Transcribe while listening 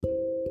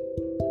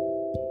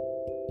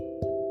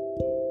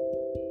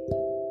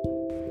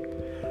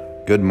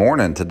Good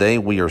morning. Today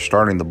we are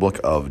starting the book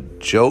of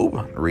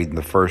Job, reading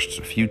the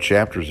first few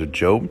chapters of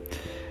Job.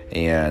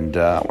 And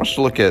I want us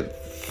to look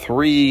at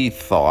three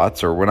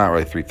thoughts, or we're not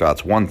really three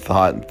thoughts, one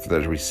thought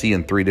that we see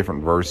in three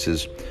different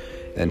verses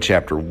in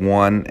chapter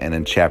 1 and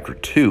in chapter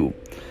 2.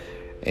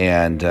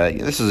 And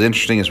this is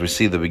interesting as we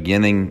see the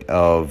beginning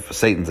of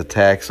Satan's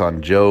attacks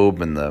on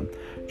Job and the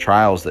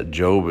trials that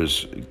Job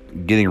is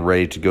getting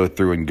ready to go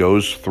through and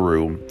goes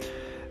through.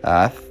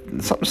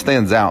 Something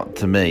stands out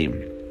to me.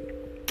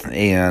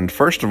 And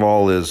first of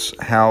all is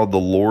how the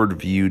Lord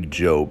viewed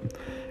Job.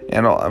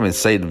 And I mean,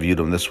 Satan viewed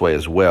him this way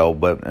as well.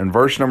 But in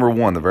verse number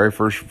 1, the very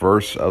first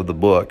verse of the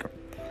book,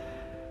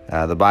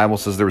 the Bible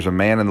says there was a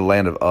man in the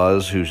land of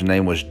Uz whose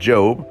name was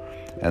Job,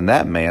 and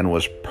that man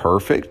was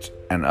perfect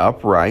and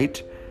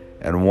upright,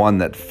 and one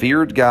that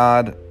feared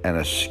God and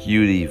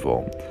eschewed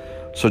evil.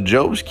 So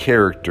Job's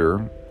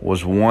character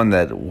was one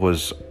that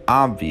was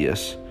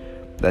obvious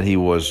that he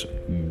was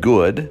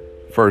good,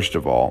 first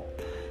of all.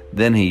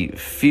 Then he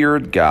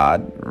feared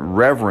God,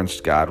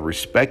 reverenced God,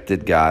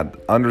 respected God,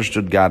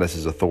 understood God as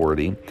his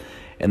authority,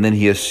 and then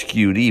he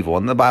eschewed evil.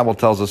 And the Bible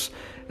tells us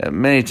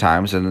many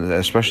times, and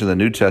especially in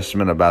the New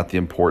Testament, about the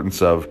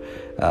importance of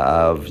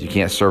you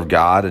can't serve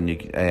God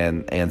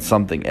and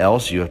something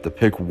else. You have to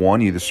pick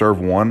one. You either serve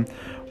one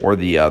or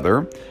the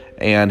other.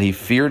 And he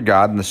feared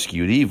God and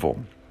eschewed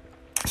evil.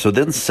 So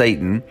then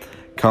Satan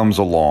comes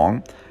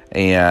along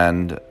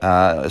and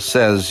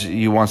says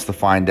he wants to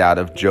find out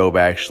if Job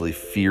actually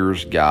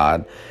fears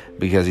God,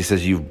 because he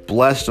says, you've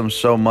blessed him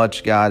so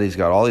much, God. He's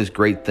got all these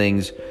great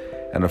things,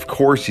 and of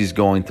course he's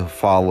going to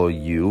follow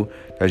you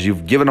because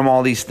you've given him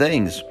all these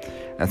things.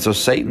 And so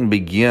Satan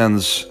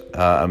begins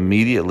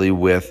immediately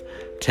with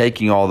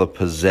taking all the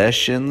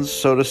possessions,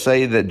 so to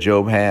say, that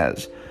Job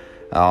has.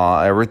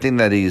 Everything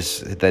that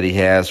he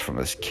has from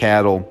his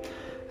cattle.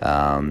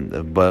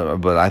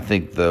 But I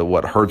think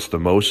what hurts the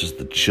most is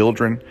the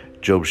children,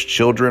 Job's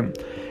children.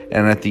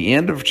 And at the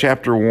end of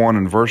chapter 1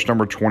 and verse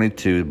number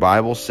 22, the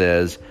Bible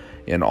says,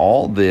 in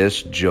all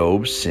this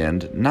Job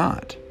sinned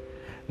not.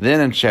 Then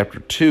in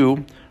chapter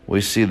 2, we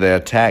see the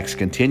attacks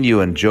continue,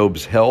 and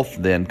Job's health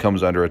then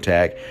comes under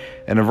attack.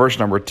 And in verse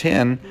number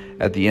 10,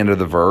 at the end of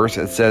the verse,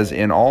 it says,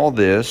 in all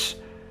this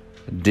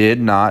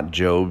did not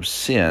Job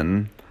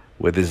sin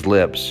with his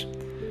lips.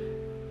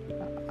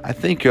 I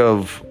think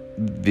of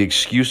the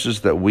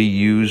excuses that we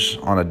use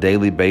on a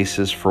daily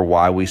basis for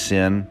why we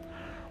sin.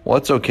 Well,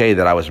 it's okay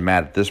that I was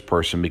mad at this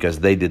person because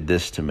they did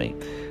this to me.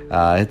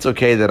 It's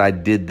okay that I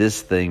did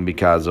this thing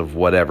because of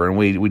whatever. And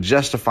we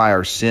justify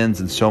our sins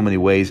in so many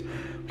ways.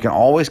 We can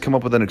always come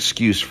up with an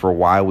excuse for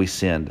why we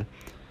sinned.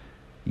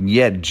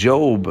 Yet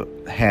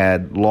Job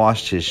had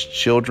lost his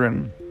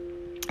children.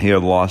 He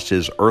had lost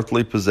his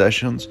earthly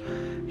possessions.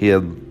 He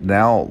had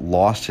now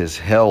lost his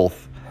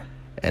health,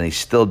 and he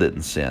still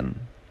didn't sin.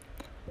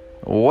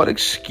 What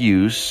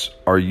excuse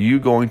are you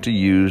going to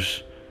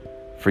use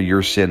for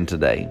your sin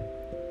today?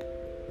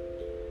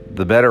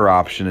 The better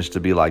option is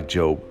to be like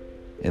Job,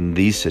 in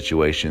these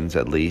situations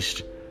at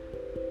least,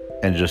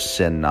 and just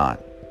sin not.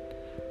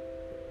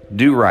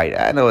 Do right.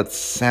 I know it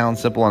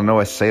sounds simple. I know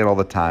I say it all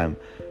the time,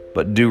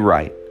 but do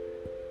right.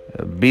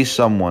 Be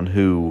someone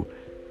who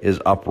is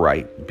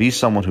upright. Be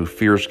someone who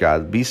fears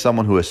God. Be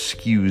someone who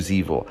eschews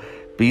evil.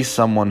 Be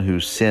someone who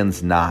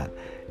sins not,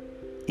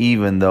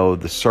 even though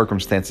the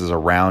circumstances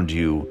around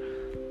you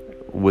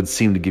would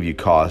seem to give you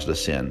cause to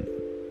sin.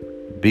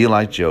 Be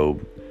like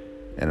Job,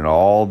 and in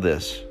all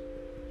this,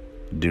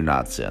 do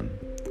not sin.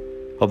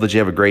 Hope that you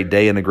have a great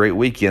day and a great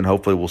weekend.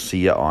 Hopefully we'll see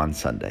you on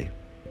Sunday.